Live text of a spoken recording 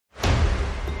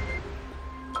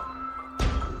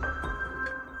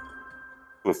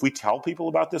If we tell people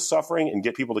about this suffering and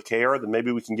get people to care, then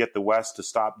maybe we can get the West to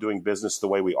stop doing business the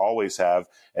way we always have,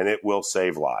 and it will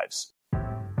save lives.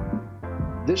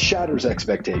 This shatters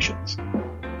expectations.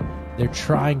 They're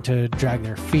trying to drag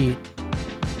their feet.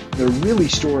 They're really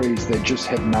stories that just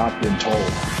have not been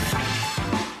told.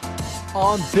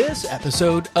 On this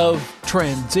episode of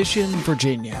Transition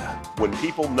Virginia, when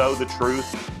people know the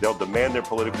truth, they'll demand their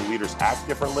political leaders act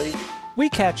differently. We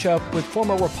catch up with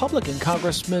former Republican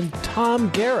Congressman Tom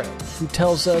Garrett, who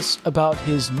tells us about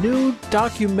his new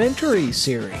documentary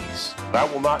series. I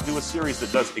will not do a series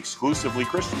that does exclusively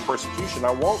Christian persecution.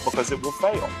 I won't, because it will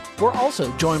fail. We're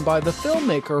also joined by the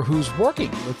filmmaker who's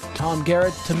working with Tom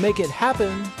Garrett to make it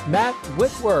happen, Matt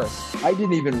Whitworth. I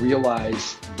didn't even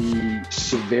realize the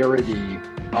severity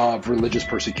of religious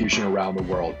persecution around the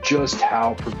world, just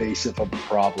how pervasive of a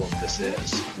problem this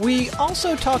is. We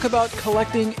also talk about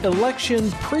collecting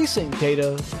election precinct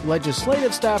data,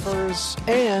 legislative staffers,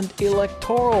 and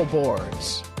electoral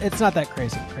boards. It's not that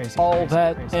crazy. All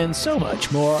that and so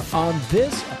much more on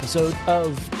this episode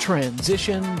of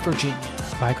Transition Virginia.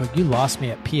 Michael, you lost me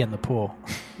at pee in the pool.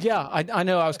 Yeah, I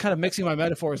know. I was kind of mixing my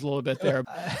metaphors a little bit there.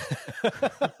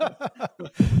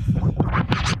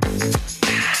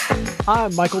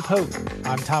 I'm Michael Pope.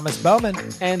 I'm Thomas Bowman.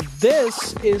 And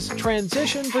this is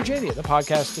Transition Virginia, the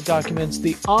podcast that documents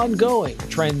the ongoing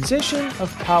transition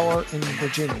of power in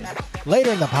Virginia.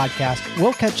 Later in the podcast,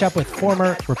 we'll catch up with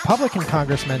former Republican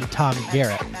Congressman Tom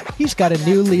Garrett. He's got a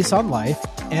new lease on life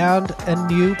and a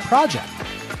new project.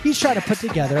 He's trying to put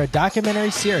together a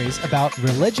documentary series about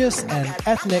religious and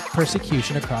ethnic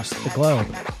persecution across the globe.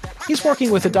 He's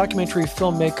working with a documentary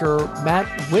filmmaker, Matt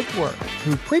Whitworth,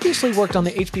 who previously worked on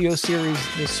the HBO series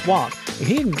The Swamp.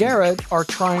 He and Garrett are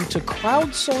trying to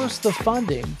crowdsource the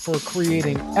funding for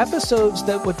creating episodes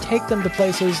that would take them to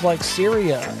places like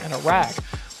Syria and Iraq,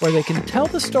 where they can tell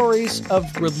the stories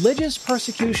of religious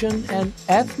persecution and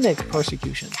ethnic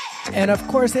persecution. And of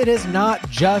course, it is not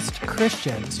just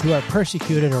Christians who are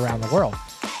persecuted around the world.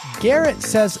 Garrett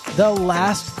says the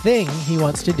last thing he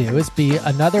wants to do is be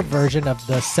another version of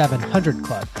the 700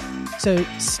 Club. So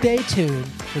stay tuned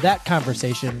for that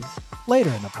conversation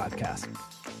later in the podcast.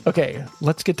 Okay,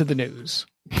 let's get to the news.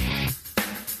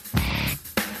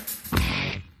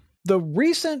 The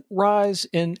recent rise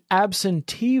in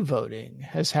absentee voting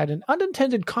has had an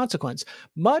unintended consequence: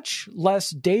 much less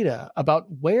data about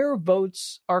where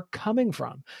votes are coming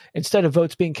from. Instead of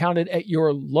votes being counted at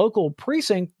your local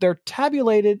precinct, they're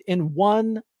tabulated in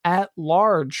one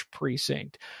at-large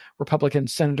precinct. Republican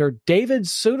Senator David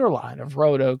Suetterlein of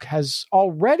Roanoke Oak has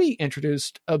already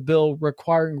introduced a bill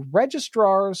requiring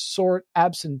registrars sort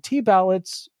absentee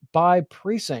ballots by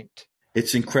precinct.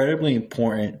 It's incredibly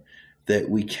important that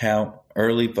we count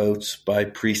early votes by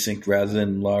precinct rather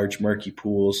than large murky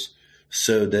pools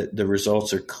so that the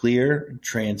results are clear and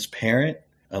transparent.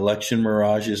 Election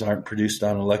mirages aren't produced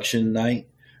on election night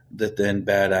that then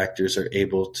bad actors are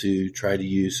able to try to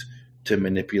use to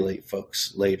manipulate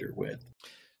folks later with.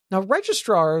 Now,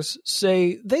 registrars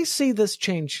say they see this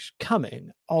change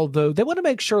coming, although they want to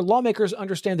make sure lawmakers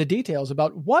understand the details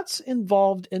about what's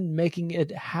involved in making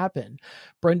it happen.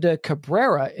 Brenda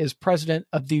Cabrera is president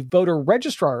of the Voter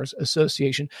Registrars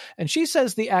Association, and she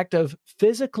says the act of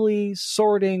physically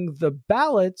sorting the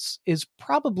ballots is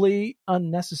probably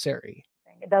unnecessary.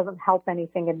 It doesn't help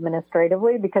anything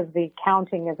administratively because the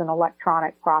counting is an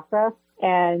electronic process.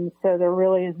 And so there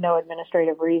really is no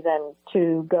administrative reason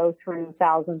to go through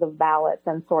thousands of ballots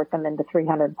and sort them into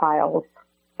 300 piles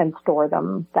and store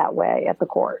them that way at the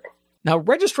court. Now,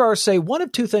 registrars say one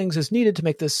of two things is needed to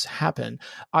make this happen.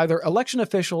 Either election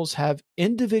officials have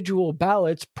individual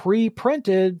ballots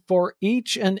pre-printed for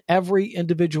each and every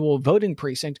individual voting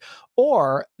precinct,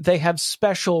 or they have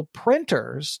special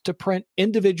printers to print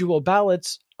individual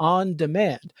ballots on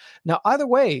demand. Now, either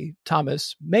way,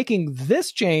 Thomas, making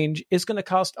this change is going to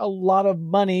cost a lot of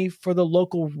money for the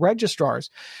local registrars.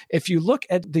 If you look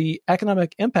at the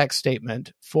economic impact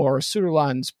statement for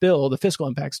Suetterlein's bill, the fiscal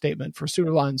impact statement for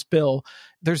Suetterlein's bill,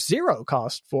 there's zero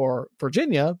cost for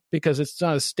Virginia because it's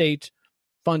not a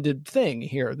state-funded thing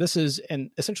here. This is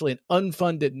essentially an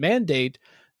unfunded mandate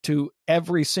to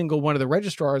every single one of the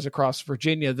registrars across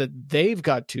Virginia that they've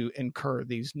got to incur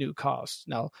these new costs.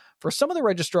 Now, for some of the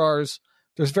registrars,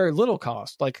 there's very little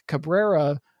cost. Like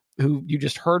Cabrera, who you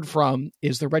just heard from,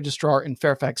 is the registrar in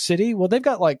Fairfax City. Well, they've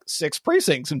got like 6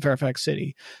 precincts in Fairfax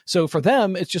City. So for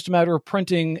them, it's just a matter of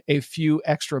printing a few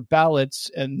extra ballots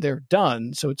and they're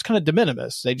done. So it's kind of de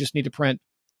minimis. They just need to print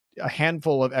a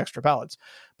handful of extra ballots.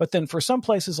 But then for some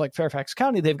places like Fairfax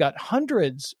County, they've got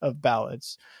hundreds of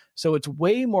ballots. So it's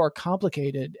way more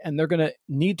complicated, and they're going to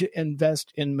need to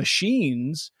invest in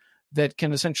machines that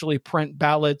can essentially print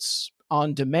ballots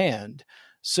on demand.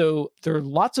 So there are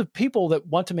lots of people that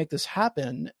want to make this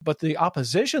happen, but the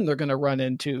opposition they're going to run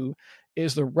into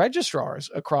is the registrars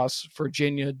across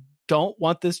Virginia don't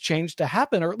want this change to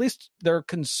happen, or at least they're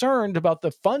concerned about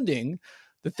the funding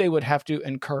that they would have to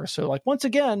incur. So like, once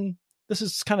again, this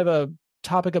is kind of a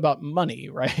topic about money,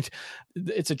 right?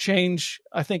 It's a change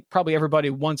I think probably everybody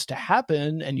wants to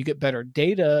happen, and you get better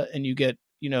data and you get,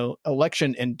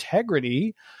 election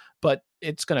integrity, but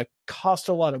it's going to cost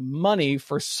a lot of money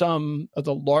for some of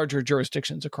the larger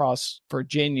jurisdictions across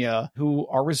Virginia who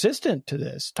are resistant to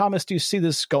this. Thomas, do you see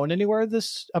this going anywhere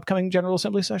this upcoming General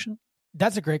Assembly session?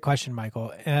 That's a great question,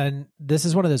 Michael. And this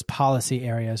is one of those policy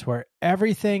areas where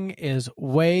everything is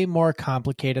way more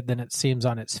complicated than it seems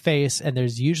on its face, and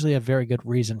there's usually a very good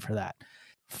reason for that.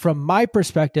 From my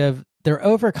perspective, they're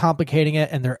overcomplicating it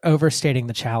and they're overstating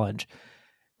the challenge,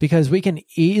 because we can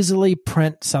easily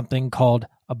print something called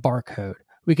a barcode.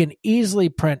 We can easily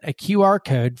print a QR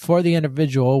code for the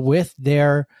individual with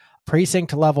their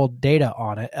precinct level data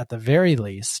on it at the very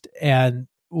least, and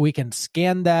we can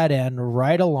scan that in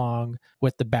right along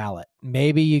with the ballot.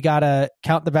 Maybe you got to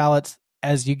count the ballots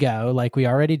as you go, like we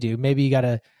already do. Maybe you got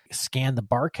to scan the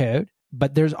barcode,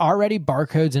 but there's already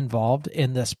barcodes involved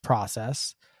in this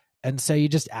process. And so you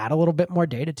just add a little bit more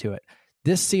data to it.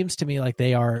 This seems to me like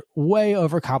they are way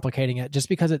overcomplicating it just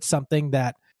because it's something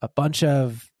that a bunch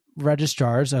of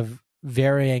registrars of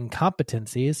varying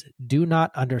competencies do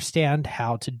not understand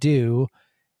how to do.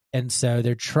 And so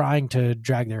they're trying to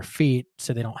drag their feet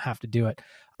so they don't have to do it.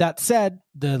 That said,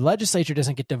 the legislature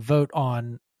doesn't get to vote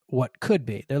on what could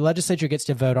be. The legislature gets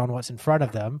to vote on what's in front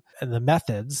of them and the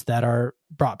methods that are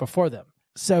brought before them.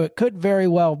 So it could very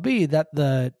well be that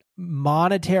the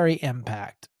monetary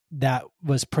impact that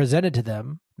was presented to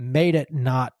them made it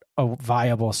not a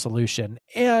viable solution.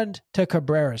 And to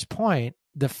Cabrera's point,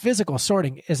 the physical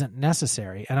sorting isn't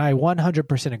necessary. And I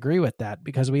 100% agree with that,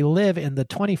 because we live in the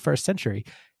 21st century.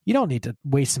 You don't need to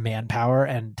waste manpower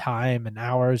and time and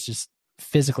hours just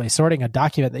physically sorting a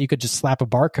document that you could just slap a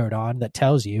barcode on that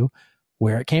tells you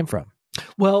where it came from.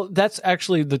 Well, that's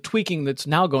actually the tweaking that's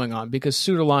now going on, because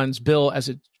Suderline's bill, as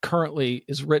it currently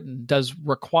is written, does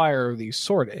require the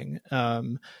sorting.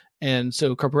 And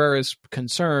so Cabrera's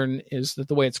concern is that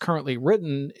the way it's currently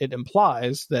written, it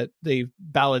implies that the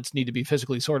ballots need to be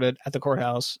physically sorted at the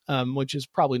courthouse, which is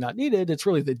probably not needed. It's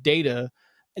really the data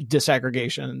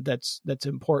disaggregation that's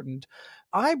important.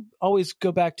 I always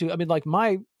go back to, like,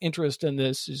 my interest in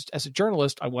this is, as a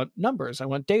journalist, I want numbers, I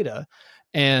want data.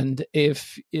 And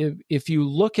if you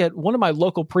look at one of my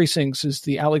local precincts is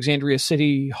the Alexandria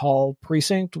City Hall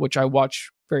precinct, which I watch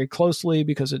very closely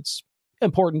because it's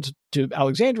important to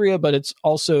Alexandria, but it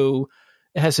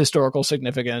has historical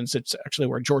significance. It's actually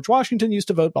where George Washington used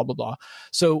to vote, blah, blah, blah.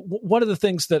 So one of the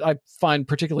things that I find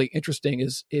particularly interesting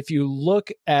is if you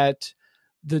look at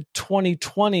the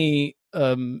 2020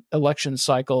 election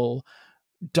cycle,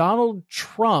 Donald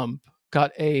Trump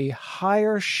got a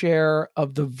higher share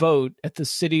of the vote at the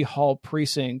City Hall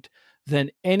precinct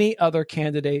than any other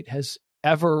candidate has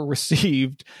ever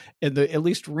received in the at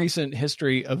least recent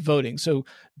history of voting. So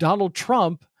Donald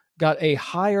Trump got a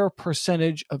higher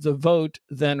percentage of the vote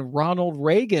than Ronald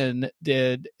Reagan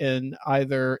did in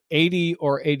either 80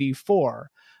 or 84.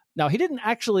 Now, he didn't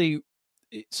actually,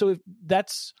 so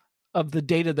that's of the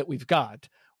data that we've got,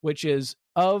 which is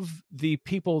of the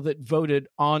people that voted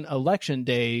on election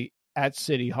day at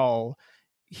City Hall,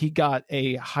 he got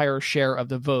a higher share of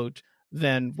the vote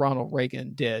than Ronald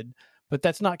Reagan did. But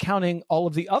that's not counting all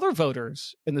of the other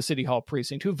voters in the City Hall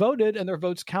precinct who voted, and their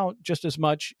votes count just as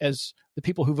much as the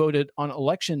people who voted on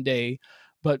election day.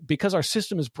 But because our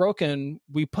system is broken,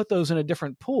 we put those in a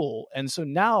different pool. And so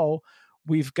now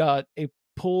we've got a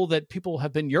pool that people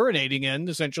have been urinating in,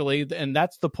 essentially, and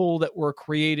that's the pool that we're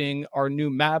creating our new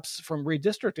maps from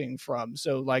redistricting from.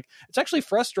 So, it's actually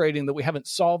frustrating that we haven't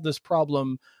solved this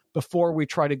problem before we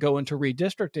try to go into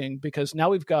redistricting, because now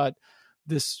we've got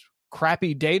this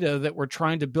crappy data that we're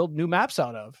trying to build new maps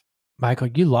out of. Michael,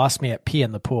 you lost me at pee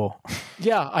in the pool.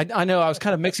 Yeah, I know. I was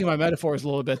kind of mixing my metaphors a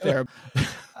little bit there.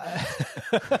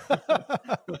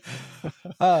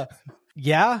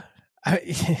 Yeah.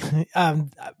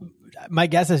 My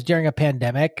guess is during a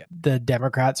pandemic, the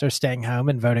Democrats are staying home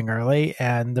and voting early,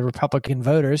 and the Republican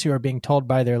voters who are being told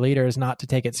by their leaders not to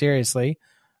take it seriously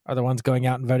are the ones going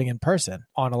out and voting in person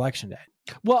on election day.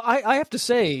 Well, I have to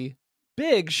say,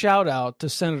 big shout out to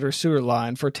Senator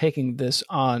Suderline for taking this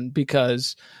on,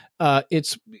 because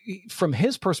it's, from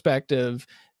his perspective,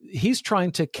 he's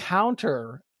trying to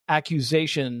counter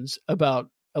accusations about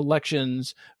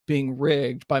elections being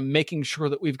rigged by making sure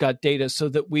that we've got data so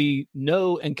that we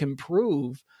know and can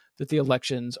prove that the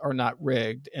elections are not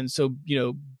rigged. And so,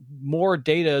 more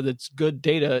data that's good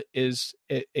data is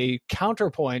a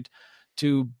counterpoint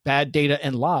to bad data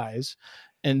and lies.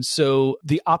 And so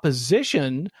the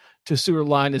opposition to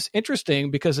Suderline is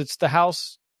interesting because it's the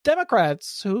House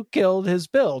Democrats who killed his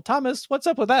bill. Thomas, what's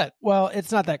up with that? Well,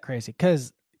 it's not that crazy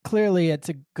because clearly it's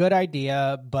a good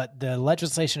idea, but the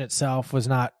legislation itself was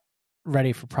not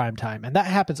ready for prime time. And that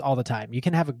happens all the time. You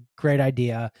can have a great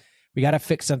idea. We got to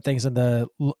fix some things in the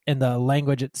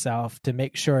language itself to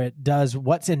make sure it does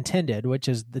what's intended, which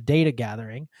is the data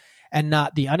gathering, and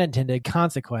not the unintended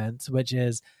consequence, which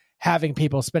is having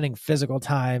people spending physical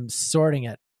time sorting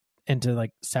it into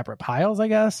like separate piles, I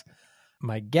guess.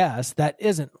 My guess, that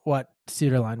isn't what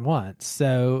Suderline wants.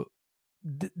 So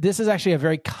this is actually a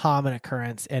very common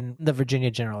occurrence in the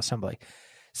Virginia General Assembly.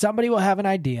 Somebody will have an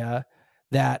idea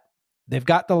that they've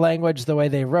got the language the way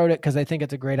they wrote it because they think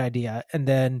it's a great idea. And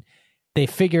then they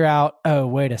figure out, oh,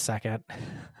 wait a second.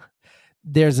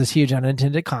 There's this huge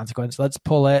unintended consequence. Let's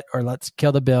pull it, or let's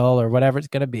kill the bill, or whatever it's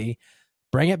going to be.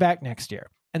 Bring it back next year.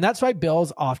 And that's why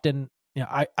bills often,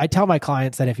 I tell my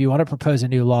clients that if you want to propose a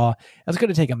new law, it's going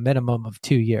to take a minimum of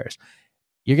 2 years.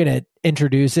 You're going to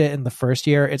introduce it in the first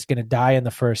year. It's going to die in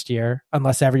the first year,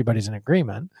 unless everybody's in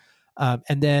agreement.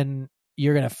 And then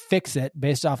you're going to fix it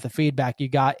based off the feedback you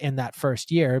got in that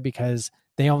first year, because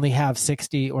they only have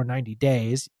 60 or 90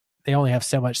 days. They only have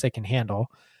so much they can handle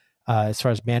as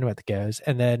far as bandwidth goes.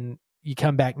 And then you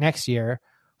come back next year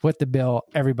with the bill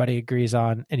everybody agrees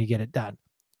on, and you get it done.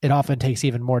 It often takes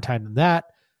even more time than that,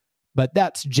 but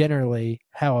that's generally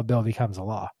how a bill becomes a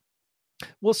law.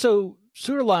 Well, so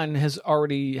Suderline has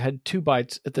already had 2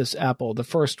 bites at this apple. The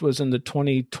first was in the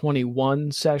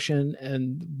 2021 session,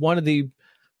 and one of the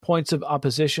points of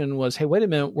opposition was, hey, wait a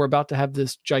minute, we're about to have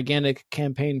this gigantic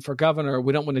campaign for governor.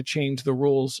 We don't want to change the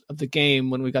rules of the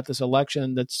game when we got this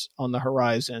election that's on the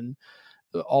horizon.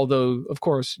 Although, of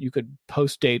course, you could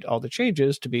post-date all the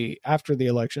changes to be after the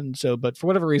election. But for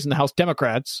whatever reason, the House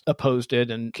Democrats opposed it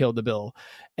and killed the bill.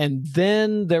 And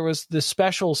then there was this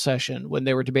special session when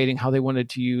they were debating how they wanted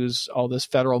to use all this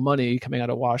federal money coming out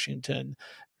of Washington.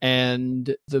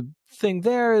 And the thing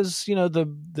there is,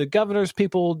 the governor's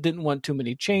people didn't want too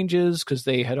many changes because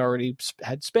they had already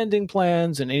had spending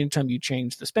plans. And anytime you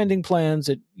change the spending plans,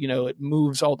 it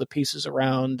moves all the pieces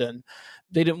around, and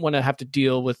they didn't want to have to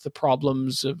deal with the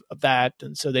problems of that.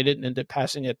 And so they didn't end up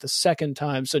passing it the second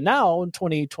time. So now in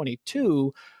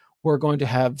 2022, we're going to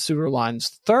have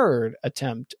Suderline's third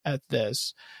attempt at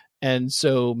this. And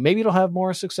so maybe it'll have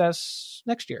more success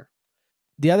next year.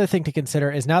 The other thing to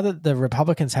consider is now that the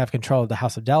Republicans have control of the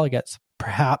House of Delegates,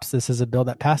 perhaps this is a bill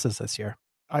that passes this year.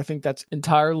 I think that's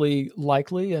entirely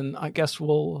likely, and I guess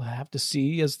we'll have to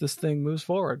see as this thing moves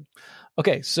forward.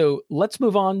 Okay, so let's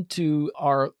move on to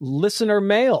our listener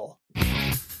mail.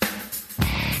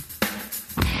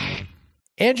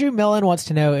 Andrew Millen wants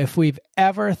to know if we've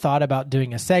ever thought about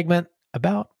doing a segment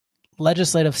about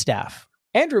legislative staff.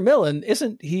 Andrew Millen,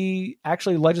 isn't he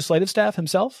actually legislative staff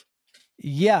himself?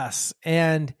 Yes,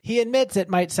 and he admits it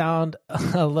might sound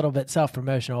a little bit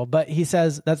self-promotional, but he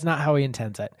says that's not how he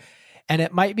intends it. And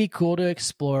it might be cool to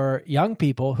explore young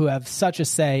people who have such a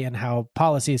say in how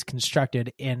policy is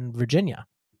constructed in Virginia.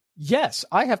 Yes,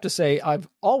 I have to say I've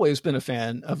always been a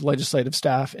fan of legislative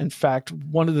staff. In fact,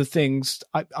 one of the things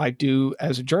I do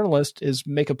as a journalist is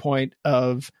make a point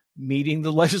of meeting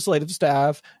the legislative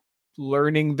staff,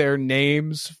 learning their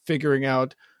names, figuring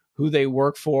out who they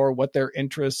work for, what their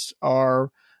interests are,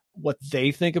 what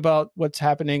they think about what's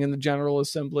happening in the General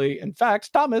Assembly. In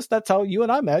fact, Thomas, that's how you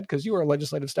and I met, because you were a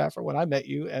legislative staffer when I met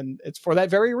you. And it's for that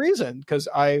very reason, because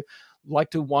I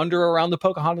like to wander around the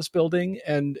Pocahontas building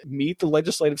and meet the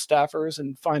legislative staffers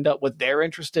and find out what they're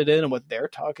interested in and what they're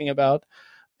talking about.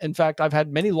 In fact, I've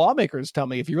had many lawmakers tell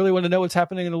me, if you really want to know what's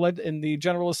happening in the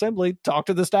General Assembly, talk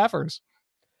to the staffers.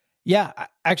 Yeah,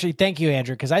 actually, thank you,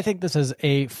 Andrew, because I think this is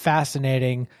a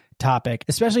fascinating topic,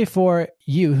 especially for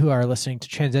you who are listening to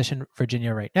Transition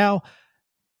Virginia right now.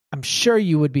 I'm sure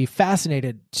you would be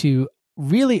fascinated to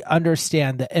really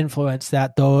understand the influence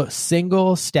that the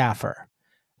single staffer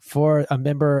for a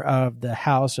member of the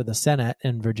House or the Senate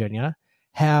in Virginia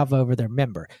have over their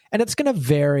member. And it's going to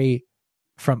vary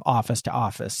from office to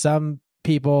office. Some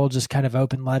people just kind of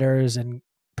open letters and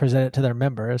present it to their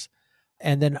members,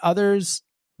 and then others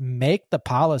make the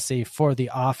policy for the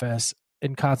office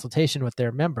in consultation with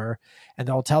their member, and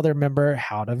they'll tell their member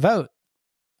how to vote,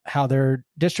 how their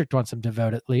district wants them to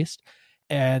vote at least,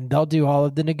 and they'll do all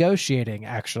of the negotiating,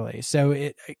 actually.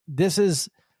 So this is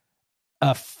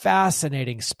a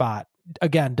fascinating spot,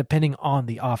 again, depending on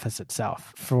the office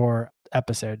itself for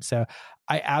episodes. So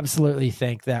I absolutely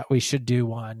think that we should do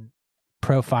one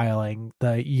profiling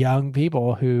the young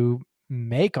people who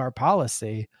make our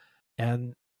policy.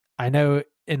 And I know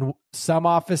in some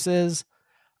offices,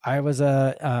 I was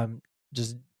a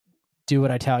just do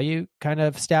what I tell you kind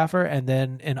of staffer. And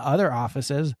then in other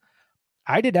offices,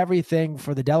 I did everything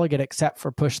for the delegate except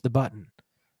for push the button.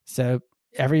 So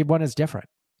everyone is different.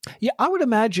 Yeah, I would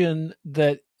imagine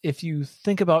that if you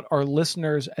think about our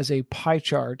listeners as a pie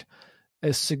chart,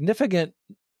 a significant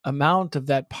amount of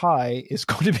that pie is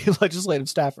going to be legislative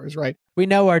staffers, right? We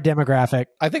know our demographic.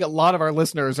 I think a lot of our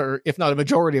listeners are, if not a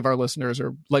majority of our listeners,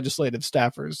 are legislative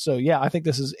staffers. So yeah, I think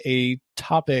this is a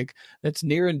topic that's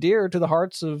near and dear to the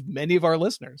hearts of many of our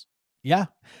listeners. Yeah.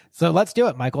 So let's do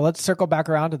it, Michael. Let's circle back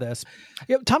around to this.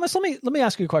 Yeah, Thomas, let me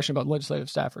ask you a question about legislative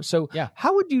staffers. So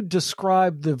how would you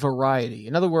describe the variety?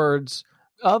 In other words,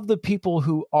 of the people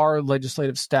who are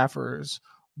legislative staffers,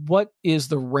 what is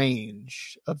the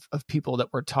range of people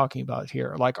that we're talking about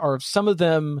here? Like, are some of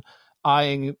them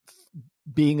eyeing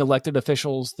being elected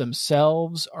officials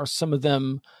themselves? Are some of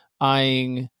them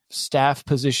eyeing staff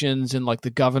positions in like the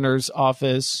governor's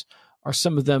office? Are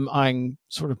some of them eyeing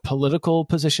sort of political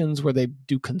positions where they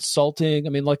do consulting?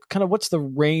 I mean, like, kind of what's the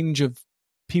range of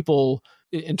people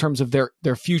in terms of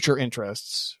their future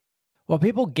interests? Well,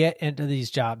 people get into these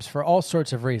jobs for all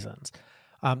sorts of reasons.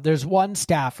 There's one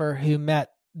staffer who met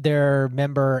their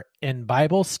member in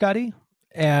Bible study,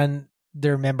 and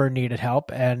their member needed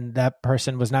help, and that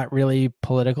person was not really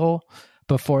political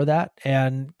before that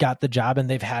and got the job, and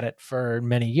they've had it for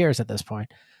many years at this point.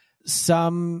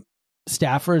 Some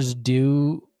staffers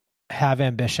do have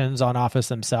ambitions on office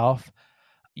themselves.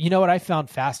 You know what I found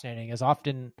fascinating is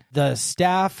often the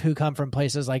staff who come from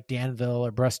places like Danville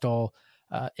or Bristol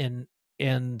in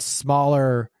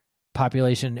smaller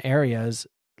population areas,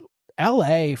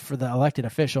 LA for the elected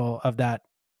official of that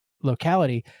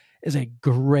locality is a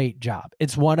great job.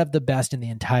 It's one of the best in the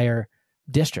entire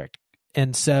district.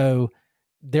 And so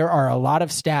there are a lot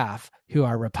of staff who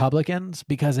are Republicans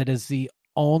because it is the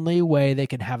only way they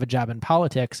can have a job in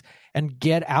politics and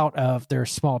get out of their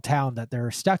small town that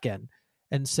they're stuck in.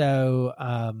 And so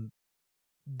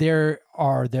there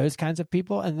are those kinds of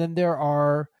people. And then there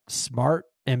are smart,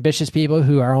 ambitious people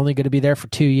who are only going to be there for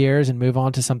 2 years and move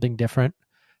on to something different.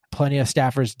 Plenty of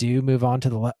staffers do move on to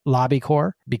the lobby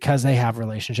corps because they have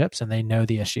relationships and they know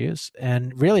the issues.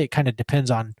 And really, it kind of depends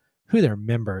on who their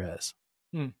member is.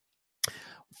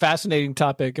 Fascinating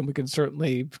topic, and we can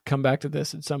certainly come back to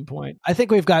this at some point. I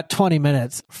think we've got 20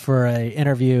 minutes for an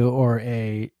interview or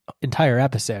a entire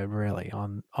episode, really,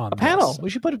 on a panel. We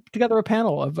should put together a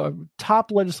panel of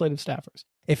top legislative staffers.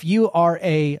 If you are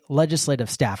a legislative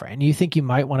staffer and you think you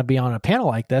might want to be on a panel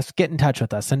like this, get in touch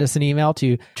with us. Send us an email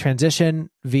to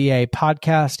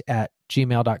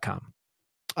transitionvapodcast@gmail.com.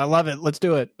 I love it. Let's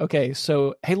do it. Okay.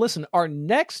 So, hey, listen, our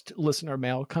next listener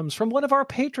mail comes from one of our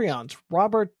Patreons,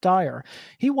 Robert Dyer.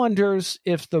 He wonders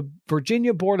if the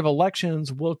Virginia Board of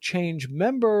Elections will change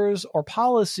members or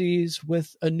policies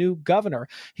with a new governor.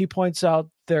 He points out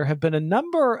there have been a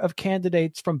number of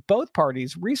candidates from both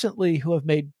parties recently who have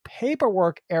made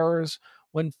paperwork errors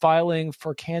when filing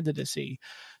for candidacy.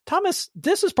 Thomas,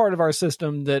 this is part of our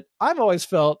system that I've always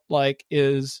felt like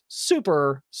is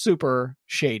super, super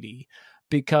shady,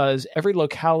 because every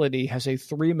locality has a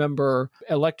 3-member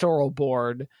electoral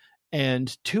board,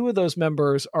 and 2 of those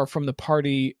members are from the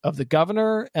party of the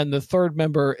governor, and the 3rd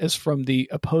member is from the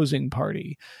opposing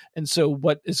party. And so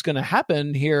what is going to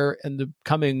happen here in the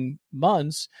coming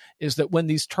months is that when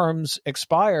these terms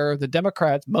expire,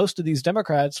 most of these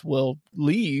Democrats will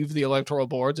leave the electoral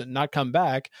boards and not come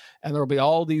back, and there will be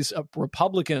all these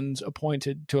Republicans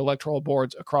appointed to electoral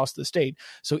boards across the state.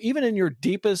 So even in your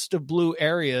deepest of blue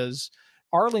areas,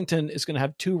 Arlington is going to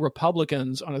have 2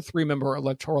 Republicans on a 3-member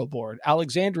electoral board.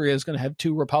 Alexandria is going to have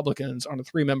 2 Republicans on a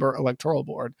 3-member electoral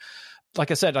board.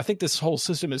 Like I said, I think this whole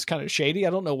system is kind of shady. I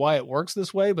don't know why it works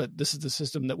this way, but this is the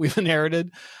system that we've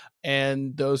inherited.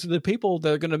 And those are the people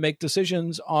that are going to make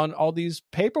decisions on all these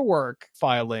paperwork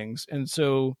filings. And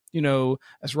so,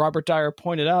 as Robert Dyer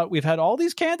pointed out, we've had all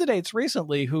these candidates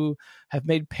recently who have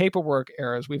made paperwork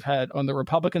errors. We've had on the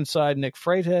Republican side, Nick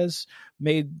Freitas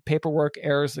made paperwork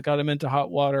errors that got him into hot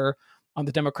water. On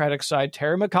the Democratic side,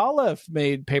 Terry McAuliffe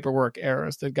made paperwork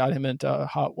errors that got him into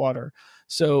hot water.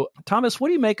 So, Thomas, what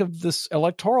do you make of this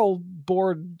electoral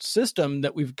board system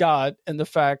that we've got, and the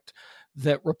fact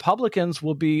that Republicans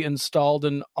will be installed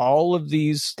in all of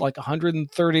these like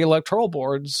 130 electoral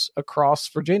boards across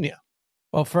Virginia?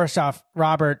 Well, first off,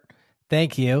 Robert,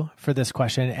 thank you for this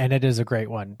question. And it is a great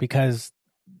one because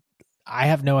I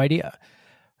have no idea.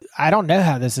 I don't know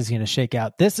how this is going to shake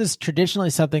out. This is traditionally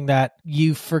something that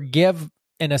you forgive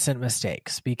innocent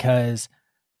mistakes because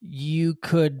you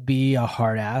could be a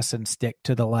hard ass and stick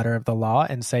to the letter of the law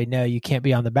and say, no, you can't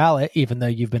be on the ballot, even though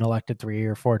you've been elected 3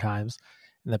 or 4 times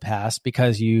in the past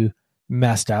because you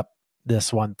messed up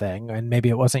this one thing and maybe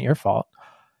it wasn't your fault.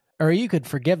 Or you could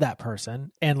forgive that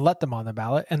person and let them on the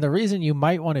ballot. And the reason you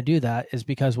might want to do that is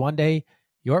because one day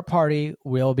your party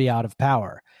will be out of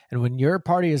power. And when your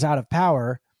party is out of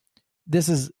power, this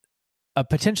is a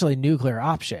potentially nuclear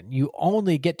option. You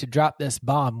only get to drop this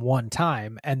bomb one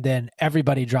time and then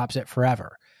everybody drops it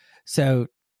forever. So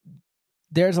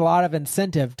there's a lot of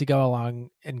incentive to go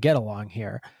along and get along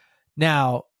here.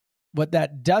 Now, what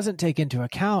that doesn't take into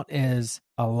account is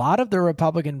a lot of the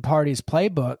Republican Party's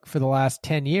playbook for the last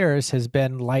 10 years has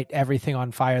been light everything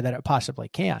on fire that it possibly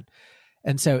can.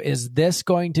 And so is this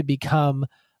going to become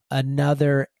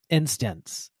another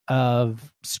instance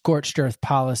of scorched earth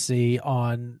policy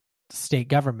on state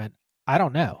government? I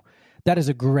don't know. That is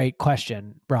a great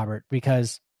question, Robert,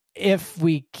 because if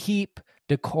we keep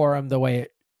decorum the way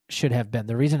it should have been,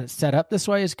 the reason it's set up this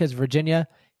way is because Virginia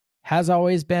has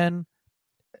always been,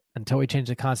 until we change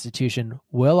the Constitution,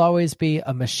 will always be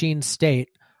a machine state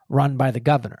run by the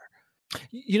governor.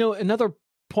 You know, another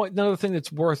thing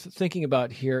that's worth thinking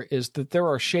about here is that there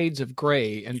are shades of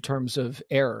gray in terms of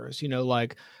errors. You know,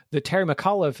 like the Terry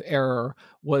McAuliffe error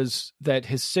was that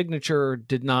his signature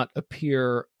did not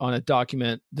appear on a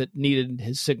document that needed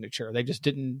his signature. They just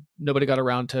nobody got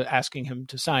around to asking him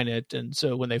to sign it. And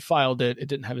so when they filed it, it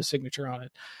didn't have his signature on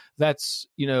it. That's,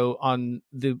 you know, on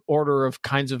the order of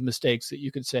kinds of mistakes that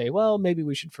you could say, well, maybe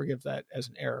we should forgive that as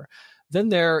an error. Then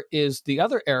there is the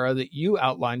other error that you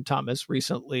outlined, Thomas,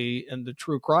 recently in the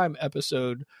True Crime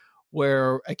episode,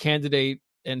 where a candidate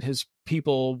and his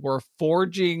people were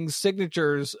forging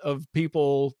signatures of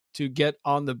people to get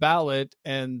on the ballot.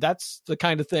 And that's the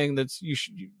kind of thing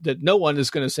that no one is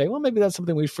going to say, well, maybe that's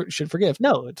something we should forgive.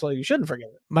 No, it's like you shouldn't forgive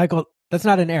it. Michael, that's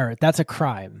not an error. That's a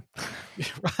crime.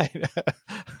 Right.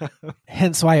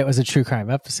 Hence why it was a true crime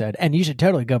episode. And you should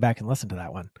totally go back and listen to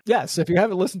that one. Yes. If you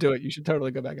haven't listened to it, you should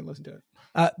totally go back and listen to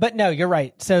it. But no, you're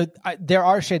right. So there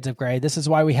are shades of gray. This is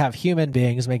why we have human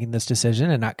beings making this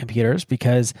decision and not computers,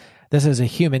 because this is a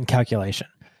human calculation.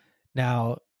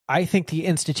 Now, I think the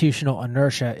institutional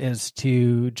inertia is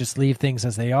to just leave things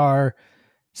as they are,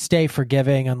 stay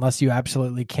forgiving unless you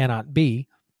absolutely cannot be,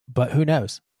 but who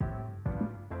knows?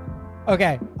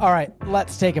 Okay, all right,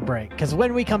 let's take a break, because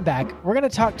when we come back, we're going to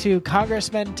talk to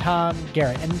Congressman Tom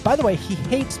Garrett. And by the way, he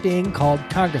hates being called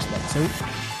congressman, so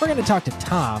we're going to talk to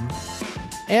Tom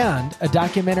and a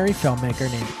documentary filmmaker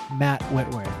named Matt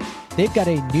Whitworth. They've got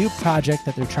a new project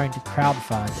that they're trying to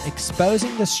crowdfund,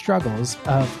 exposing the struggles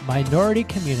of minority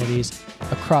communities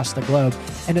across the globe.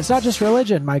 And it's not just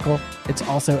religion, Michael, it's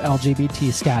also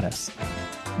LGBT status.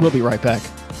 We'll be right back.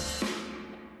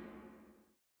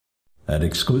 An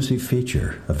exclusive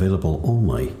feature available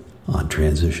only on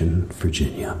Transition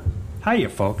Virginia. Hiya,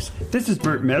 folks. This is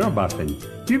Burt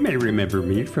Meadowbuffin. You may remember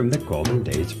me from the golden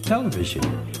days of television,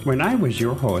 when I was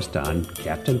your host on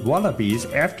Captain Wallaby's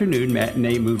afternoon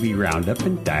matinee movie roundup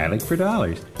and Dialing for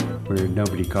Dollars, where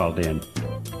nobody called in.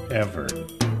 Ever.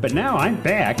 But now I'm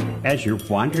back as your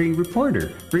wandering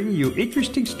reporter, bringing you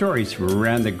interesting stories from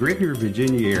around the greater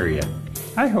Virginia area.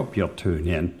 I hope you'll tune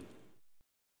in.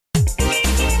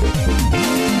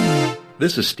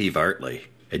 This is Steve Artley,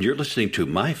 and you're listening to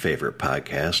my favorite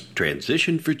podcast,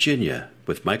 Transition Virginia,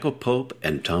 with Michael Pope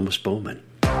and Thomas Bowman.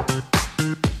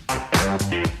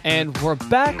 And we're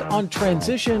back on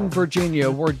Transition Virginia.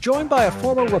 We're joined by a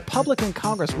former Republican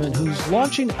congressman who's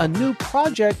launching a new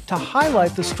project to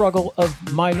highlight the struggle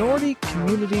of minority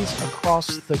communities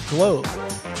across the globe.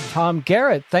 Tom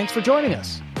Garrett, thanks for joining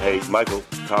us. Hey, Michael,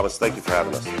 Thomas, thank you for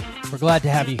having us. We're glad to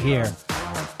have you here.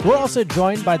 We're also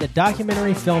joined by the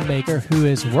documentary filmmaker who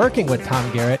is working with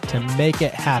Tom Garrett to make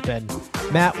it happen,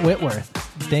 Matt Whitworth.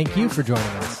 Thank you for joining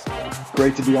us.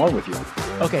 Great to be on with you.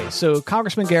 Okay, so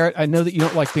Congressman Garrett, I know that you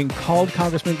don't like being called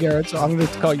Congressman Garrett, so I'm going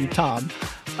to call you Tom.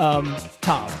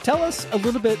 Tom, tell us a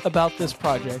little bit about this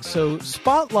project. So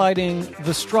spotlighting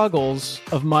the struggles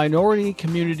of minority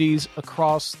communities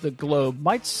across the globe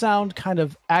might sound kind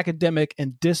of academic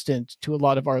and distant to a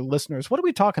lot of our listeners. What are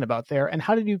we talking about there, and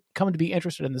how did you come to be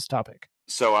interested in this topic?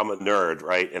 So I'm a nerd,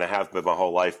 right? And I have been my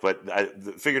whole life, but I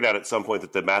figured out at some point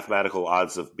that the mathematical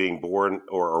odds of being born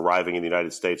or arriving in the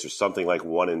United States are something like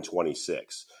 1 in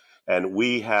 26. And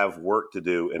we have work to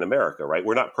do in America, right?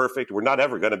 We're not perfect. We're not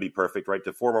ever going to be perfect, right?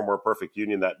 To form a more perfect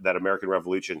union, that American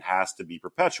Revolution has to be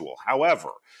perpetual. However,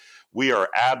 we are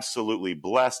absolutely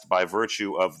blessed by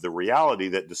virtue of the reality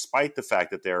that despite the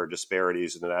fact that there are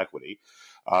disparities and inequity,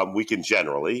 we can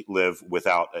generally live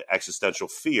without existential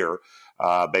fear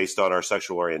based on our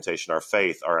sexual orientation, our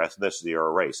faith, our ethnicity, or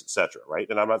our race, etc. Right?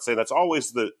 And I'm not saying that's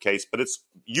always the case, but it's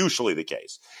usually the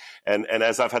case. And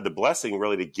as I've had the blessing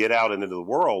really to get out and into the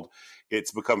world,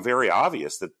 it's become very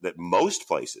obvious that most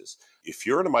places, if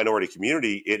you're in a minority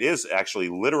community, it is actually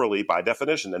literally by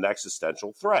definition an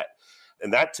existential threat.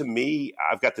 And that, to me,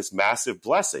 I've got this massive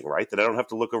blessing, right? That I don't have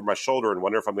to look over my shoulder and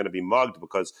wonder if I'm going to be mugged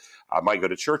because I might go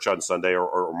to church on Sunday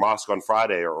or mosque on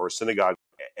Friday or synagogue.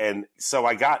 And so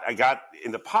I got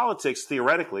into politics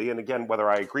theoretically. And again, whether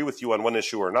I agree with you on one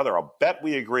issue or another, I'll bet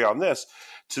we agree on this,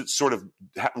 to sort of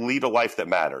lead a life that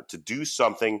mattered, to do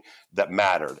something that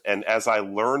mattered. And as I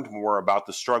learned more about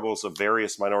the struggles of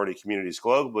various minority communities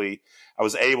globally, I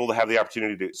was able to have the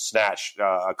opportunity to snatch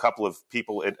a couple of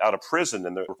people out of prison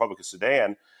in the Republic of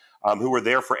Sudan who were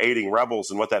there for aiding rebels.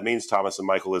 And what that means, Thomas and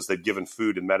Michael, is they'd given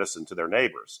food and medicine to their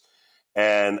neighbors.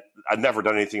 And I'd never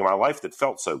done anything in my life that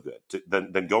felt so good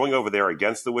than going over there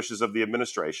against the wishes of the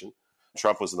administration.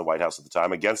 Trump was in the White House at the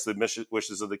time, against the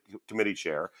wishes of the committee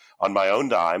chair, on my own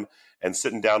dime, and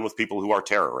sitting down with people who are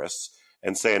terrorists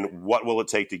and saying, what will it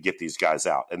take to get these guys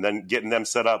out? And then getting them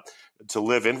set up to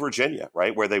live in Virginia,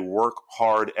 right, where they work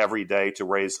hard every day to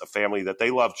raise a family that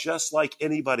they love just like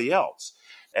anybody else.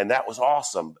 And that was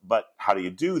awesome. But how do you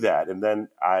do that? And then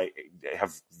I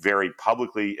have very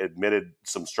publicly admitted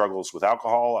some struggles with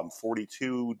alcohol. I'm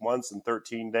 42 months and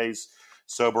 13 days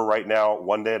sober right now,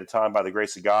 one day at a time, by the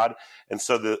grace of God. And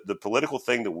so the political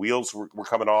thing, the wheels were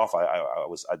coming off.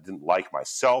 I didn't like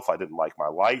myself. I didn't like my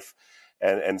life.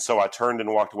 And so I turned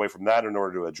and walked away from that in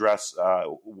order to address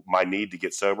my need to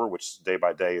get sober, which day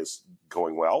by day is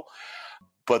going well.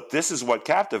 But this is what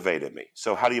captivated me.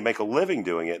 So how do you make a living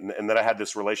doing it? And then I had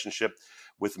this relationship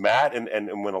with Matt. And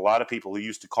when a lot of people who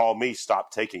used to call me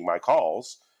stopped taking my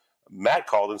calls, Matt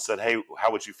called and said, hey,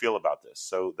 how would you feel about this?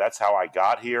 So that's how I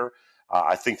got here.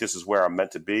 I think this is where I'm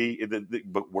meant to be,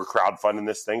 but we're crowdfunding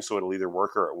this thing, so it'll either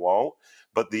work or it won't.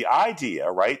 But the idea,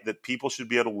 right, that people should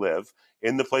be able to live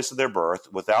in the place of their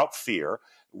birth without fear,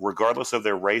 regardless of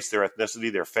their race, their ethnicity,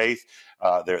 their faith,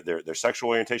 their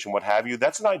sexual orientation, what have you,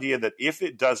 that's an idea that if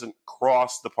it doesn't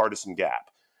cross the partisan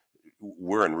gap,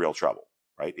 we're in real trouble,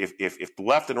 right? If the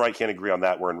left and right can't agree on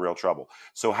that, we're in real trouble.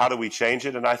 So how do we change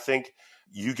it? And I think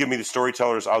you give me the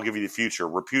storytellers, I'll give you the future.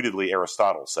 Reputedly,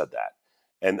 Aristotle said that.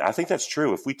 And I think that's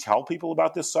true. If we tell people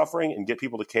about this suffering and get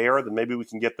people to care, then maybe we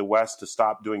can get the West to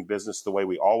stop doing business the way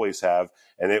we always have,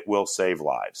 and it will save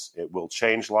lives. It will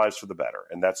change lives for the better.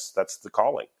 And that's the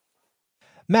calling.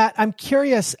 Matt, I'm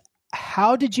curious,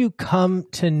 how did you come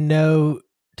to know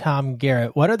Tom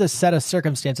Garrett? What are the set of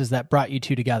circumstances that brought you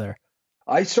two together?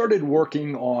 I started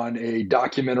working on a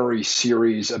documentary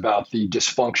series about the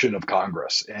dysfunction of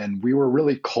Congress, and we were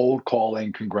really cold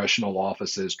calling congressional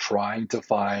offices, trying to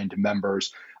find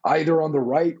members either on the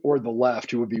right or the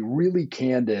left who would be really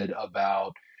candid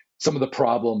about some of the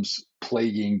problems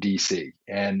plaguing DC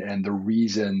and the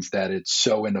reasons that it's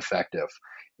so ineffective.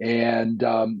 And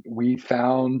we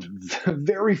found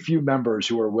very few members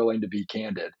who were willing to be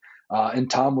candid, and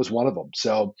Tom was one of them.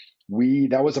 So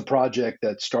that was a project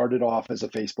that started off as a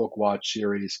Facebook Watch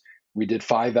series. We did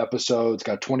 5 episodes,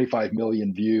 got 25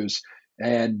 million views,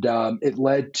 and it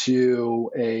led to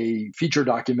a feature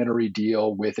documentary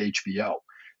deal with HBO.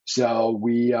 So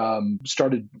we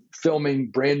started filming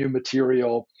brand new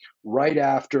material right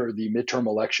after the midterm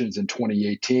elections in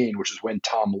 2018, which is when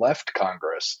Tom left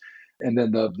Congress. And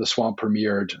then the Swamp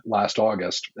premiered last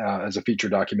August as a feature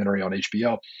documentary on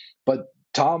HBO. But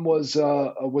Tom was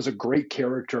a great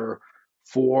character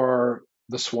for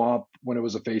the Swamp when it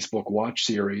was a Facebook Watch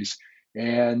series,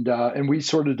 and we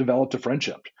sort of developed a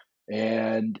friendship.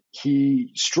 And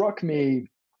he struck me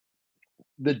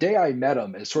the day I met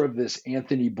him as sort of this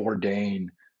Anthony Bourdain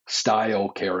style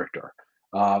character.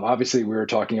 Obviously, we were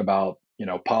talking about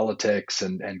politics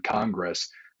and Congress,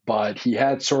 but he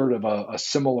had sort of a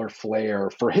similar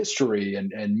flair for history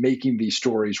and making these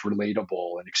stories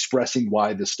relatable and expressing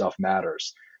why this stuff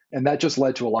matters. And that just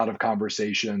led to a lot of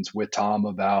conversations with Tom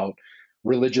about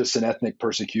religious and ethnic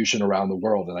persecution around the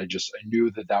world. And I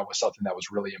knew that was something that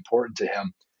was really important to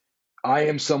him. I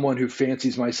am someone who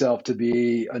fancies myself to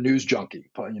be a news junkie,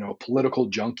 a political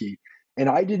junkie. And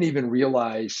I didn't even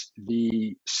realize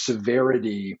the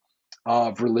severity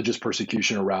of religious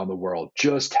persecution around the world,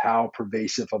 just how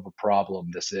pervasive of a problem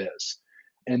this is.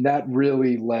 And that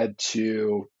really led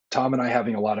to Tom and I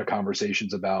having a lot of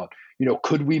conversations about,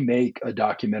 could we make a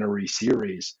documentary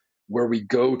series where we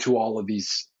go to all of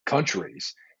these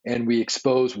countries and we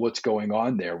expose what's going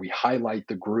on there? We highlight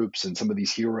the groups and some of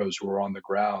these heroes who are on the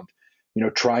ground,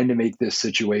 trying to make this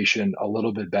situation a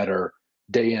little bit better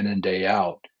day in and day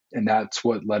out. And that's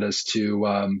what led us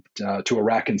to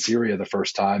Iraq and Syria the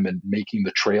first time and making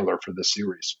the trailer for the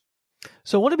series.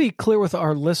 So I want to be clear with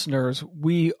our listeners.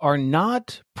 We are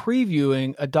not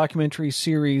previewing a documentary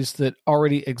series that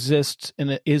already exists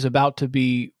and is about to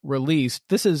be released.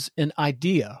 This is an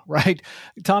idea, right?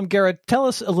 Tom, Garrett, tell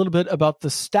us a little bit about the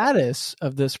status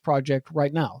of this project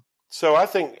right now. So I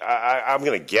think I'm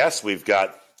going to guess we've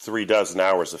got 36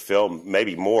 hours of film,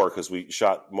 maybe more because we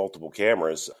shot multiple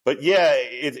cameras. But yeah,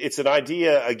 it's an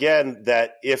idea, again,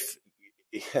 that if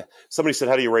somebody said,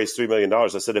 how do you raise $3 million? I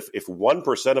said, if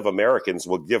 1% of Americans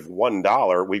will give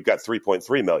 $1, we've got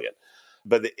 3.3 million.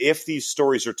 But if these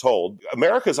stories are told,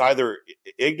 America's either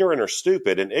ignorant or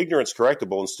stupid, and ignorance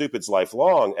correctable and stupid's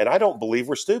lifelong. And I don't believe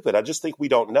we're stupid. I just think we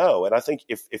don't know. And I think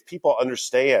if people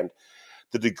understand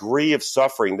the degree of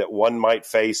suffering that one might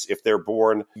face if they're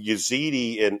born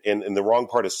Yazidi in the wrong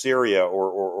part of Syria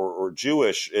or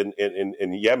Jewish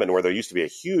in Yemen, where there used to be a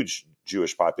huge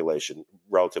Jewish population,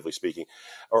 relatively speaking,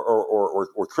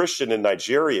 or Christian in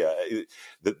Nigeria,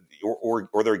 or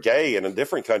they're gay in a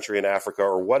different country in Africa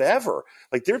or whatever.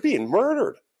 Like, they're being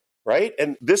murdered, right?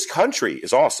 And this country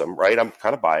is awesome, right? I'm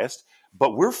kind of biased,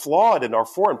 but we're flawed, and our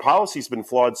foreign policy has been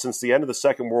flawed since the end of the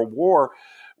Second World War.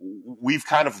 We've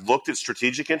kind of looked at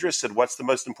strategic interests, said what's the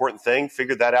most important thing,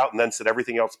 figured that out, and then said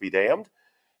everything else be damned.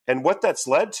 And what that's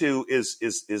led to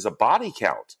is a body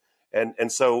count.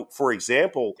 And so, for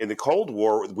example, in the Cold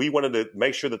War, we wanted to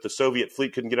make sure that the Soviet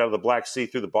fleet couldn't get out of the Black Sea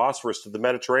through the Bosphorus to the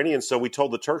Mediterranean. So we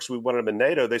told the Turks we wanted them in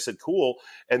NATO. They said, cool.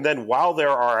 And then while they're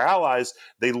our allies,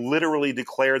 they literally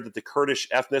declared that the Kurdish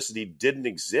ethnicity didn't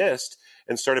exist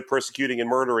and started persecuting and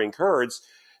murdering Kurds.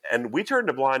 And we turned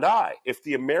a blind eye. If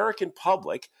the American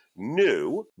public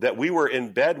knew that we were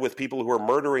in bed with people who were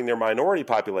murdering their minority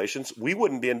populations, we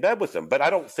wouldn't be in bed with them. But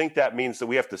I don't think that means that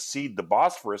we have to cede the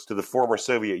Bosphorus to the former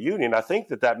Soviet Union. I think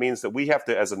that means that we have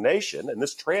to, as a nation, and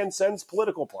this transcends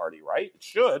political party, right? It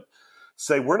should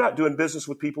say we're not doing business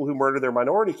with people who murder their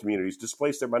minority communities,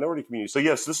 displace their minority communities. So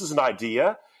yes, this is an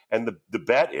idea. And the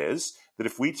bet is that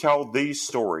if we tell these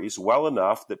stories well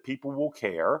enough that people will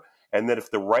care, and that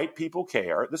if the right people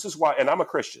care, this is why, and I'm a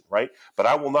Christian, right? But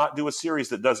I will not do a series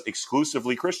that does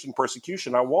exclusively Christian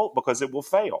persecution. I won't, because it will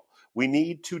fail. We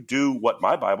need to do what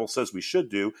my Bible says we should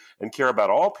do and care about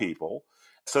all people.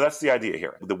 So that's the idea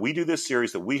here, that we do this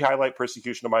series, that we highlight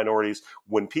persecution of minorities.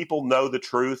 When people know the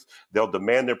truth, they'll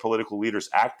demand their political leaders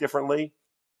act differently.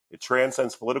 It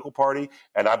transcends political party.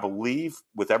 And I believe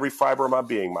with every fiber of my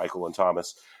being, Michael and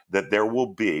Thomas, that there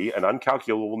will be an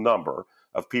uncalculable number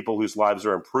of people whose lives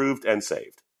are improved and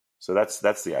saved. So that's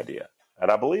the idea.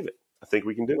 And I believe it. I think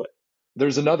we can do it.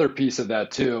 There's another piece of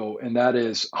that too, and that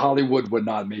is Hollywood would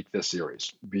not make this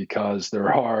series because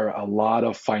there are a lot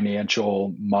of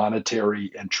financial,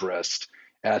 monetary interest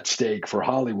at stake for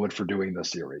Hollywood for doing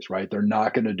this series, right? They're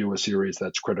not going to do a series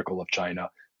that's critical of China.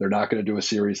 They're not going to do a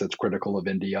series that's critical of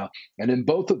India. And in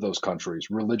both of those countries,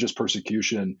 religious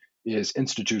persecution is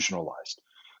institutionalized.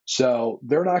 So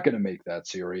they're not going to make that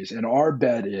series. And our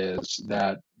bet is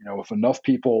that, if enough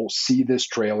people see this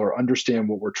trailer, understand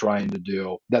what we're trying to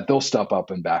do, that they'll step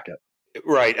up and back it.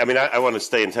 Right. I mean, I want to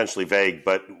stay intentionally vague,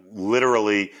 but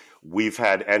literally we've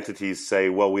had entities say,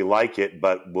 well, we like it,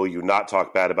 but will you not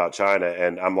talk bad about China?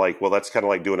 And I'm like, well, that's kind of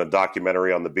like doing a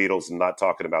documentary on the Beatles and not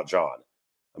talking about John.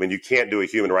 I mean, you can't do a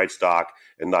human rights doc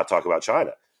and not talk about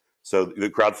China. So the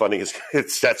crowdfunding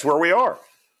that's where we are.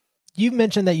 You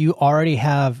mentioned that you already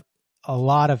have a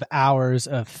lot of hours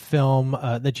of film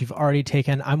that you've already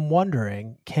taken. I'm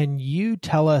wondering, can you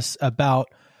tell us about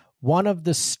one of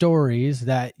the stories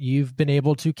that you've been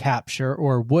able to capture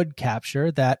or would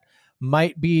capture that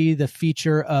might be the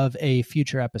feature of a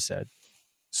future episode?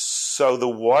 So the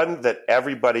one that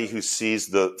everybody who sees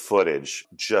the footage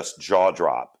just jaw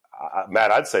drop, Matt,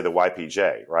 I'd say the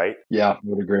YPJ, right? Yeah, I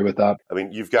would agree with that. I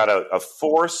mean, you've got a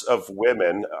force of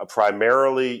women,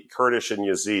 primarily Kurdish and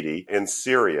Yazidi in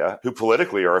Syria, who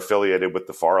politically are affiliated with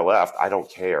the far left. I don't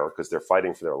care because they're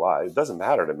fighting for their lives. It doesn't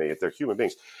matter to me if they're human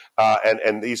beings.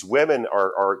 And these women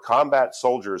are combat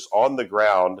soldiers on the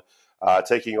ground,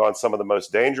 taking on some of the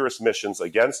most dangerous missions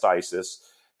against ISIS.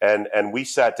 And we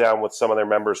sat down with some of their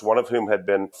members, one of whom had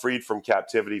been freed from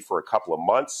captivity for a couple of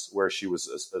months, where she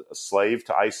was a slave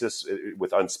to ISIS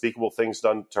with unspeakable things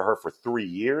done to her for 3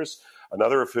 years.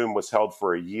 another of whom was held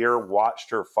for a year,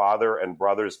 watched her father and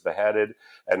brothers beheaded,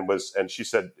 and she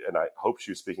said, and I hope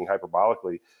she was speaking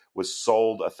hyperbolically, was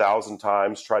sold 1,000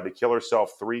 times, tried to kill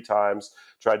herself 3 times,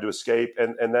 tried to escape,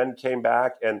 and then came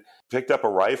back and picked up a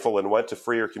rifle and went to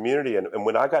free her community. And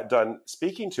when I got done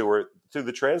speaking to her through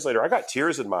the translator, I got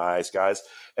tears in my eyes, guys.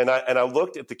 And I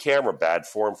looked at the camera, bad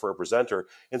form for a presenter,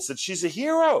 and said, she's a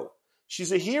hero.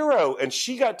 She's a hero. And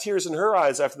she got tears in her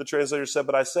eyes after the translator said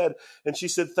what I said. And she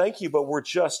said, thank you, but we're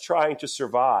just trying to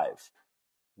survive.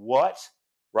 What?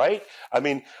 Right? I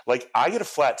mean, like, I get a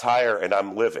flat tire and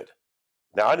I'm livid.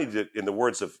 Now I need to, in the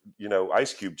words of,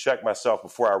 Ice Cube, check myself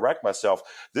before I wreck myself.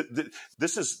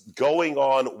 This is going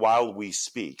on while we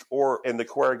speak. Or in the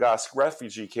Queragask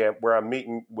refugee camp where I'm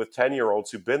meeting with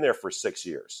 10-year-olds who've been there for 6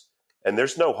 years. And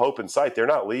there's no hope in sight. They're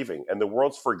not leaving. And the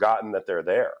world's forgotten that they're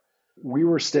there. We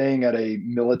were staying at a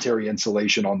military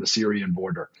installation on the Syrian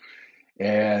border.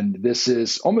 And this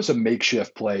is almost a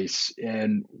makeshift place,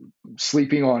 and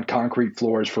sleeping on concrete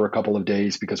floors for a couple of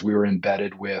days because we were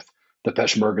embedded with the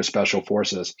Peshmerga Special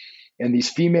Forces. And these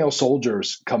female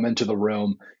soldiers come into the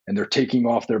room and they're taking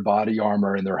off their body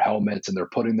armor and their helmets and they're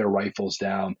putting their rifles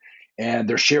down. And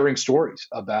they're sharing stories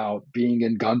about being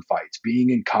in gunfights,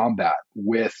 being in combat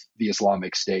with the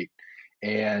Islamic State,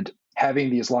 and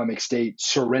having the Islamic State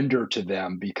surrender to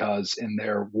them because in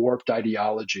their warped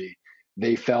ideology,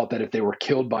 they felt that if they were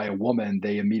killed by a woman,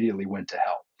 they immediately went to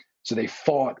hell. So they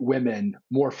fought women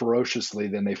more ferociously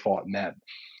than they fought men.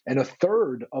 And a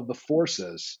third of the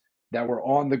forces that were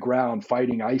on the ground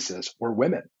fighting ISIS were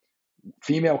women,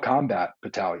 female combat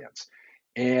battalions.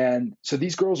 And so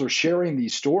these girls are sharing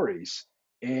these stories.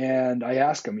 And I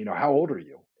ask them, how old are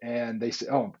you? And they say,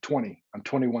 oh, I'm 20. I'm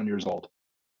 21 years old.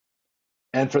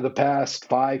 And for the past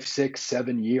 5, 6,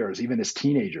 7 years, even as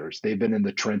teenagers, they've been in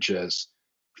the trenches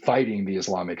fighting the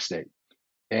Islamic State.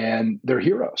 And they're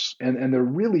heroes. And they're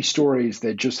really stories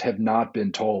that just have not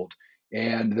been told.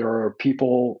 And there are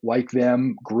people like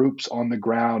them, groups on the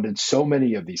ground in so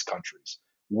many of these countries,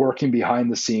 working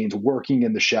behind the scenes, working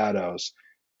in the shadows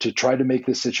to try to make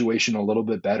this situation a little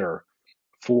bit better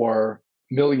for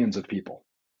millions of people.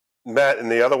 Matt, and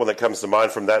the other one that comes to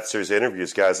mind from that series of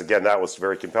interviews, guys, again, that was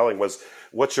very compelling, was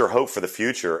what's your hope for the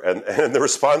future? And the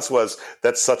response was,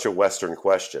 that's such a Western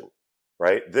question,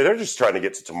 right? They're just trying to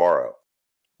get to tomorrow.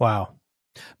 Wow.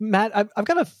 Matt, I've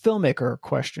got a filmmaker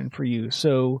question for you.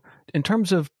 So in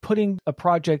terms of putting a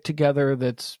project together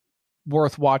that's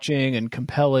worth watching and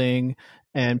compelling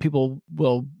and people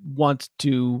will want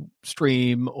to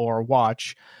stream or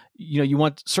watch, you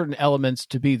want certain elements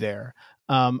to be there.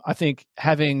 I think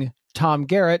having Tom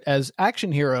Garrett as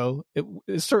action hero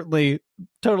is certainly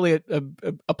totally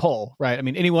a pull, right? I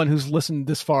mean, anyone who's listened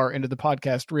this far into the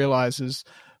podcast realizes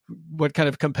what kind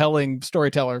of compelling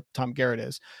storyteller Tom Garrett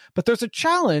is. But there's a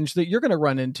challenge that you're going to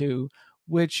run into,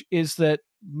 which is that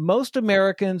most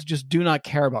Americans just do not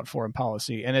care about foreign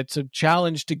policy. And it's a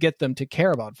challenge to get them to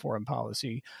care about foreign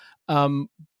policy.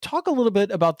 Talk a little bit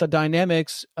about the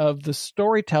dynamics of the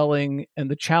storytelling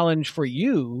and the challenge for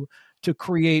you to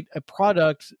create a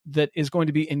product that is going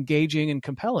to be engaging and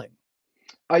compelling.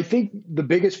 I think the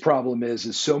biggest problem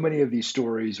is so many of these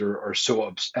stories are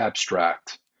so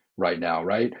abstract right now,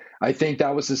 right? I think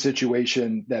that was the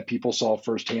situation that people saw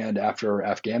firsthand after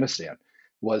Afghanistan,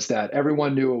 was that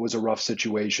everyone knew it was a rough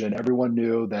situation. Everyone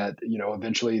knew that,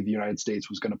 eventually the United States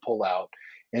was going to pull out.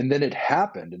 And then it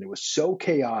happened, and it was so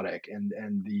chaotic, and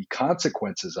the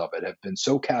consequences of it have been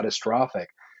so catastrophic.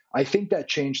 I think that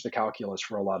changed the calculus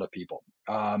for a lot of people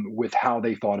with how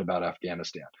they thought about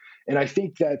Afghanistan. And I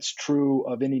think that's true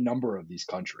of any number of these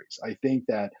countries. I think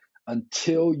that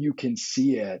until you can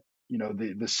see it,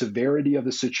 the severity of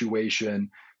the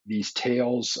situation, these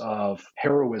tales of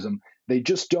heroism, they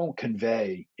just don't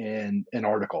convey in an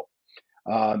article.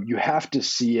 You have to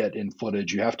see it in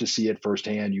footage. You have to see it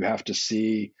firsthand. You have to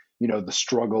see, the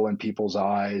struggle in people's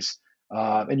eyes.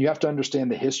 And you have to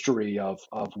understand the history of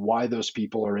why those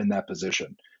people are in that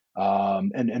position.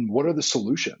 And what are the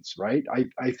solutions, right?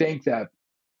 I think that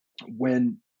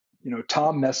when,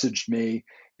 Tom messaged me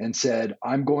and said,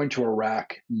 I'm going to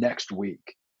Iraq next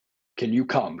week. Can you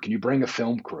come? Can you bring a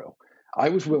film crew? I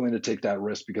was willing to take that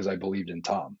risk because I believed in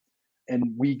Tom.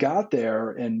 And we got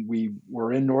there and we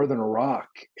were in northern Iraq,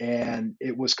 and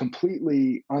it was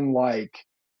completely unlike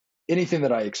anything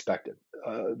that I expected.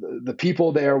 The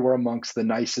people there were amongst the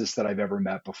nicest that I've ever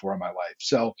met before in my life.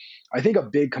 So I think a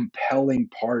big compelling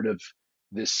part of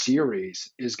this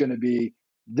series is going to be,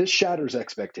 this shatters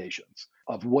expectations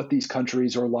of what these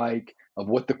countries are like, of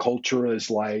what the culture is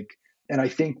like. And I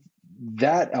think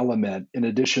that element, in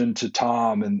addition to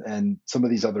Tom and some of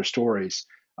these other stories,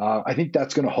 I think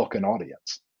that's going to hook an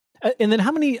audience. And then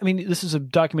how many, I mean, this is a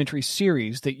documentary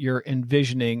series that you're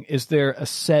envisioning. Is there a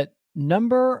set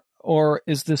number, or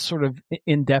is this sort of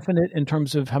indefinite in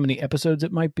terms of how many episodes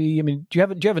it might be? I mean, do you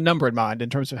have a number in mind in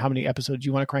terms of how many episodes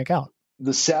you want to crank out?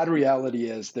 The sad reality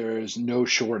is there is no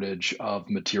shortage of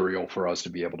material for us to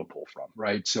be able to pull from,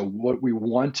 right? So what we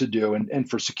want to do, and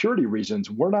for security reasons,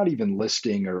 we're not even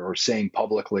listing or saying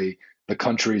publicly the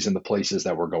countries and the places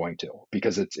that we're going to,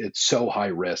 because it's so high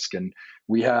risk. And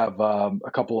we have a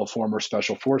couple of former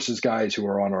special forces guys who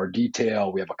are on our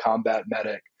detail. We have a combat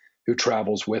medic who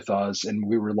travels with us, and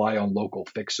we rely on local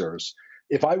fixers.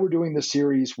 If I were doing this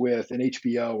series with an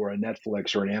HBO or a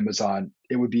Netflix or an Amazon,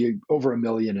 it would be over $1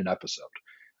 million an episode.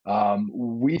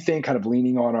 We think, kind of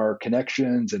leaning on our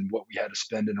connections and what we had to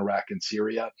spend in Iraq and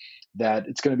Syria, that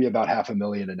it's going to be about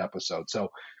 $500,000 an episode. So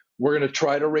we're going to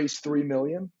try to raise $3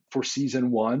 million for season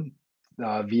 1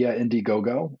 via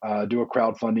Indiegogo, do a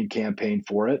crowdfunding campaign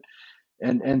for it,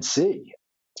 and see.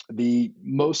 The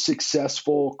most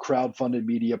successful crowdfunded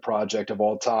media project of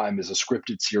all time is a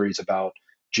scripted series about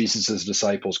Jesus's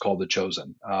disciples called The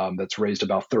Chosen. That's raised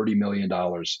about $30 million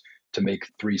to make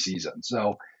 3 seasons.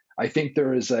 So I think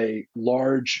there is a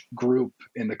large group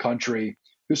in the country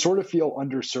who sort of feel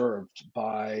underserved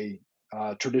by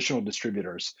traditional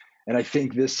distributors. And I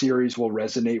think this series will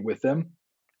resonate with them.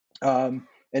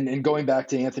 And going back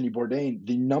to Anthony Bourdain,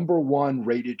 the #1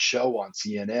 rated show on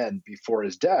CNN before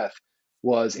his death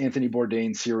was Anthony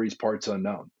Bourdain's series Parts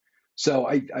Unknown. So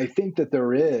I think that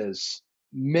there is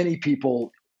many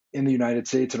people in the United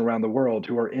States and around the world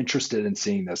who are interested in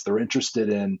seeing this. They're interested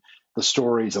in the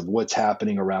stories of what's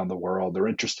happening around the world. They're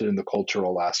interested in the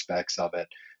cultural aspects of it.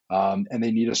 And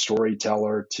they need a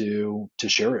storyteller to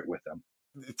share it with them.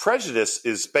 Prejudice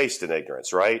is based in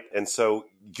ignorance, right? And so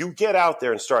you get out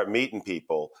there and start meeting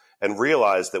people and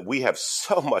realize that we have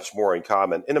so much more in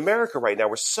common. In America right now,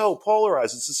 we're so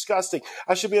polarized. It's disgusting.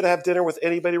 I should be able to have dinner with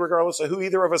anybody regardless of who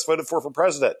either of us voted for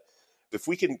president. If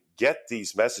we can get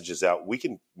these messages out, we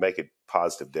can make a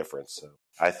positive difference, so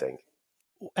I think.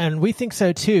 And we think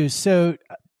so too. So,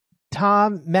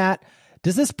 Tom, Matt,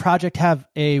 does this project have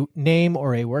a name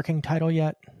or a working title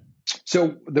yet?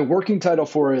 So the working title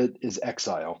for it is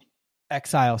Exile.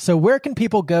 Exile. So where can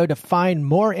people go to find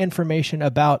more information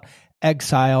about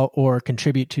Exile or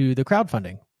contribute to the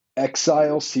crowdfunding?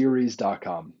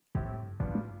 exileseries.com.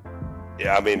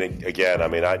 Yeah, I mean, again,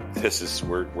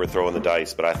 we're throwing the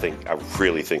dice, but I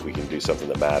really think we can do something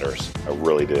that matters. I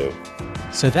really do.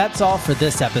 So that's all for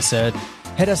this episode.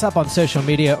 Hit us up on social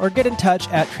media or get in touch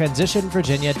at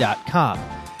transitionvirginia.com.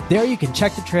 There you can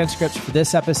check the transcripts for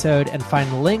this episode and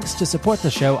find links to support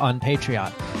the show on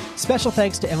Patreon. Special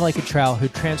thanks to Emily Cottrell, who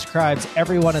transcribes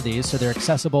every one of these so they're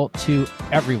accessible to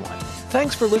everyone.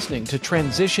 Thanks for listening to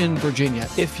Transition Virginia.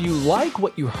 If you like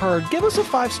what you heard, give us a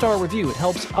 5-star review. It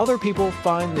helps other people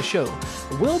find the show.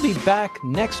 We'll be back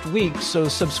next week, so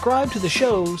subscribe to the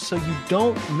show so you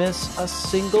don't miss a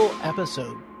single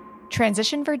episode.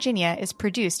 Transition Virginia is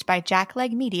produced by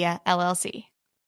Jackleg Media, LLC.